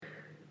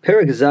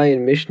Perek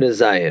Zayin Mishnah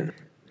Zayin.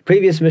 The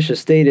previous Mishnah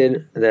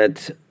stated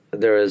that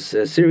there is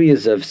a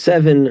series of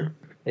 7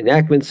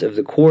 enactments of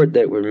the court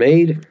that were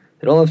made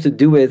that all have to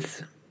do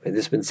with a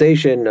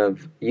dispensation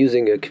of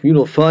using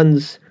communal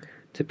funds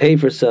to pay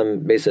for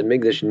some Beis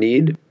HaMikdash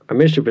need. Our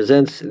Mishnah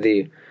presents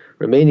the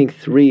remaining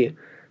 3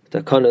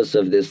 takanos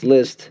of this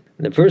list.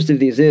 And the first of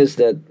these is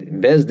that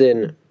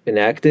Bezdin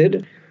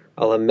enacted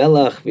Al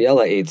HaMelach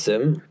V'Al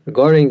HaEitzim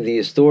regarding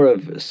the store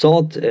of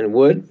salt and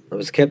wood that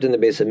was kept in the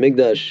Beis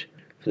HaMikdash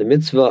for the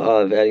mitzvah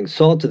of adding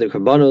salt to the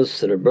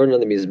karbanos that are burned on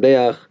the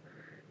Mizbeach,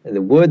 and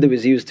the wood that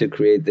was used to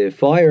create the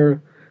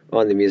fire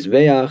on the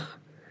Mizbeach.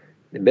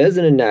 The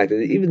Bezdin enacted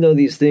that even though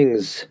these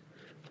things,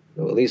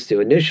 or at least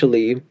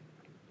initially,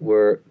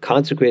 were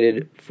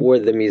consecrated for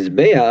the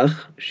Mizbeach,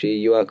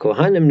 Sheyu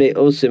HaKohanim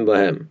Ne'osim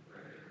Bahem,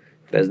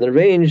 Bezdin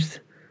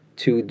arranged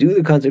to do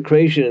the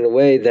consecration in a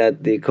way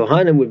that the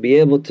Kohanim would be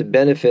able to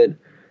benefit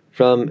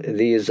from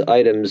these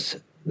items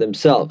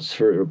themselves,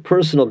 for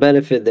personal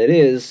benefit, that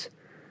is,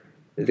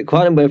 the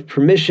Kohanim would have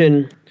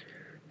permission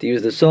to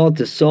use the salt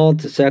to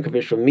salt the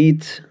sacrificial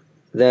meat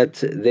that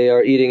they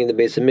are eating in the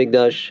Beis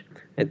HaMikdash,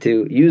 and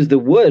to use the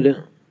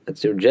wood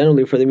that's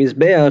generally for the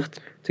Mizbeach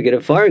to get a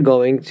fire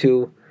going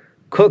to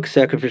cook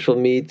sacrificial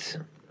meat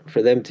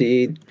for them to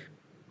eat.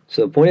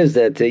 So the point is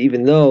that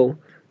even though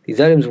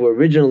these items were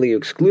originally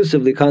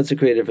exclusively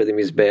consecrated for the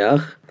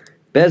Mizbeach,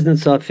 Bezdin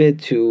saw fit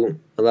to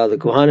allow the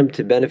Kohanim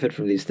to benefit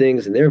from these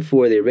things, and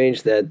therefore they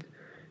arranged that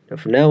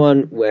from now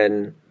on,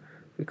 when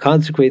we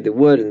consecrate the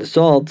wood and the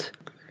salt,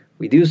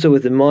 we do so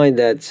with the mind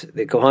that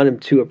the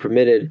Kohanim too are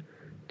permitted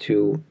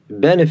to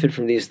benefit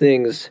from these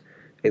things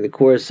in the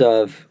course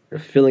of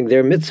fulfilling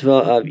their mitzvah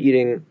of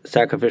eating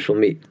sacrificial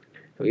meat.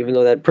 So even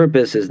though that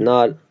purpose is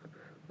not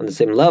on the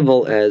same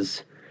level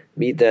as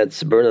meat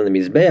that's burned on the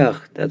Mizbeach,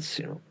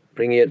 that's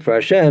bringing it for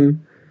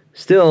Hashem,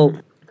 still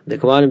the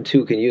Kohanim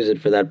too can use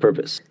it for that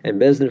purpose. And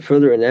Bezdin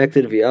further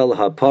enacted V'al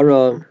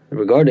HaPara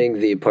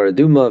regarding the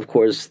paraduma, of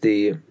course,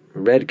 the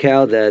red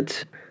cow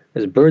that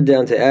is burned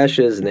down to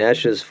ashes, and the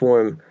ashes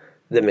form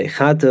the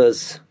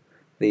mechatas,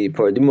 the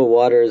paraduma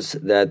waters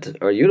that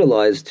are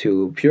utilized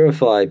to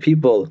purify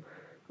people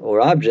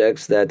or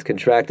objects that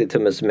contracted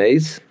tumas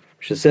meis.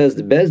 She says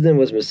the Bezdin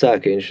was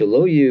masakin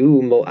shelo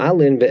yehu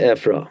mo'alin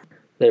be'efra,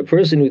 that a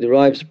person who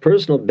derives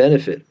personal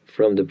benefit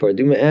from the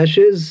paraduma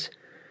ashes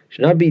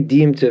should not be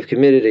deemed to have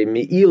committed a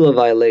me'ila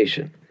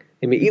violation.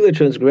 A me'ila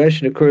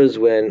transgression occurs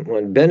when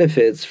one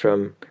benefits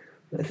from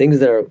things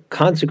that are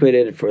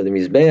consecrated for the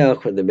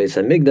Mizbeach or the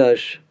Beis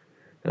HaMikdash.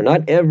 Now,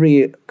 not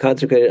every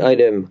consecrated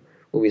item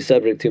will be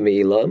subject to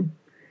me'ila,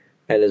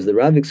 and as the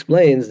Rav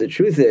explains, the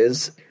truth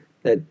is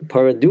that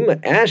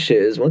paraduma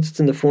ashes, once it's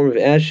in the form of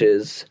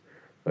ashes,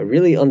 are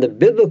really on the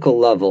biblical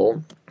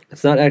level,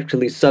 it's not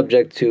actually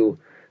subject to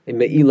a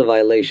me'ila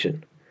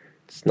violation.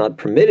 It's not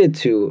permitted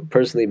to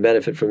personally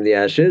benefit from the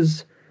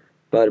ashes,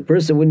 but a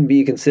person wouldn't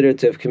be considered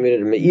to have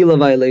committed a me'ila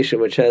violation,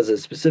 which has a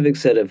specific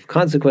set of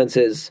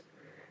consequences.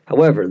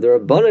 However, the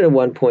Rabbanan at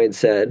one point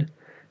said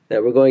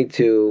that we're going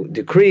to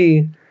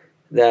decree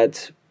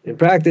that in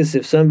practice,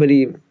 if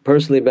somebody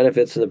personally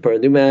benefits from the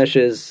paraduma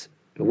ashes,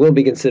 it will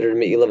be considered a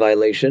me'ila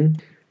violation.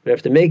 But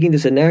after making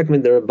this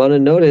enactment, the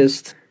Rabbanan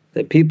noticed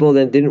that people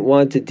then didn't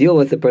want to deal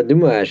with the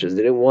paraduma ashes.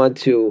 They didn't want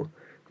to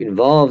be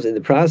involved in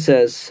the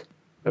process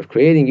of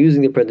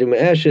using the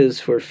paraduma ashes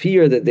for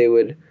fear that they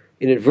would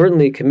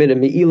inadvertently commit a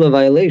me'ila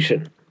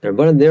violation. The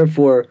Rabbanan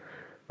therefore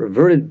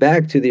reverted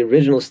back to the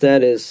original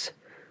status,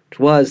 which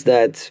was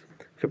that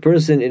if a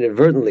person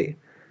inadvertently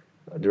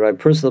derived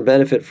personal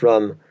benefit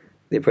from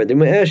the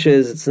paraduma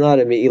ashes, it's not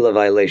a me'ila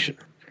violation.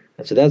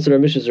 And so that's what our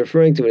Mishnah is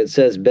referring to when it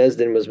says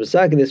Bezdin was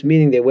masakin. This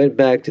meaning they went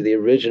back to the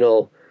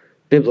original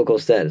biblical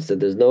status, that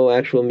there's no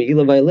actual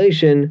me'ila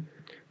violation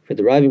for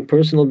deriving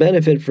personal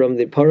benefit from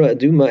the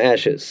paraduma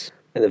ashes.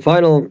 And the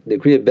final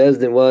decree of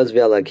Bezdin was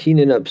V'al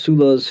hakinin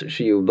apsulos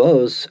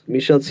sheyubos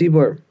mishal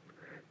tzibor,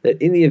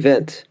 that in the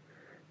event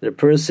that a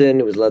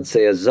person was, let's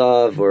say, a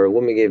zav, or a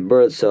woman gave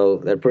birth, so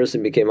that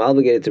person became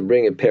obligated to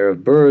bring a pair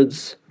of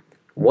birds.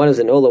 One is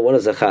an ola, one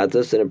is a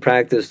chatas, and in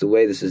practice the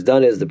way this is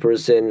done is the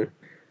person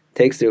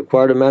takes the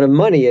required amount of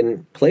money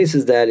and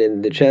places that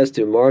in the chest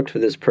to mark for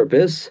this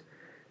purpose,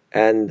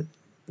 and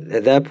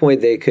at that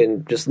point they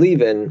can just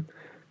leave and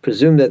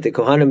presume that the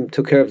Kohanim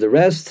took care of the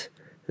rest.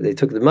 They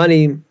took the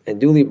money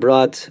and duly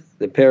brought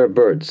the pair of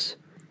birds.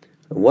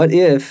 What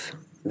if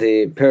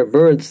the pair of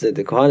birds that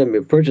the Kohanim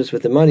had purchased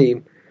with the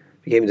money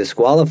became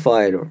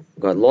disqualified or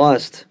got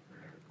lost?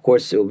 Of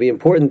course, it will be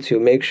important to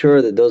make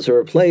sure that those are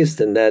replaced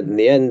and that in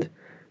the end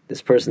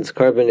this person's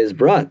carbon is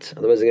brought.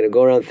 Otherwise they're going to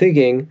go around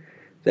thinking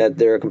that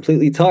they're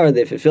completely tar,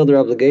 they fulfilled their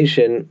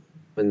obligation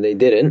when they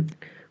didn't.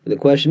 But the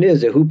question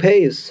is, who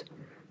pays?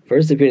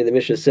 First opinion, the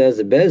Mishnah says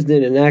that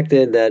Bezdin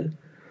enacted that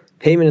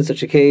payment in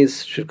such a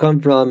case should come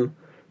from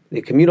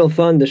the communal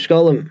fund, the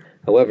Shekalim.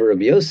 However,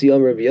 Rabbi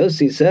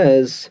Yossi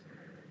says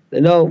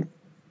that no,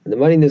 the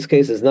money in this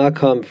case does not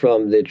come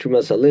from the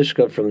Trumas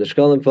Halishka, from the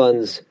Shekalim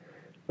funds.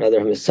 Rather,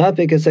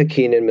 Mesapik es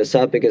Hakin and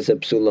Mesapik es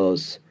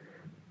Psulos.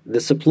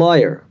 The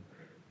supplier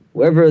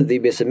whoever the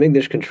Beis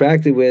Hamikdash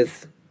contracted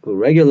with, who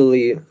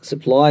regularly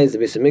supplies the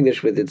Beis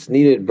Hamikdash with its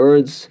needed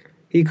birds,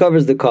 he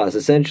covers the cost.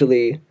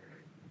 Essentially,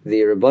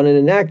 the Rabbanan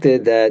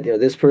enacted that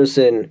this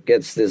person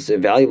gets this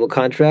valuable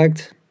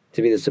contract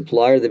to be the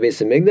supplier of the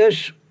Beis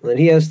Hamikdash, and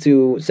he has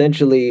to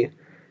essentially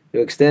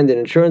extend an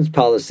insurance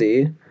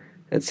policy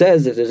that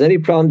says if there's any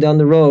problem down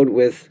the road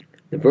with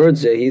the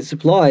birds that he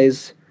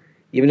supplies,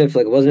 even if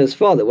it wasn't his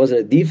fault, it wasn't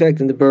a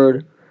defect in the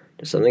bird,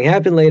 if something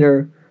happened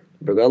later,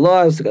 the bird got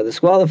lost, got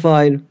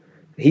disqualified,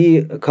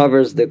 he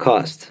covers the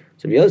cost.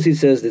 So Yossi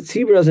says that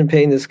Tzibur doesn't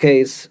pay in this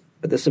case,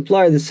 but the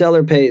supplier, the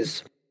seller,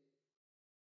 pays.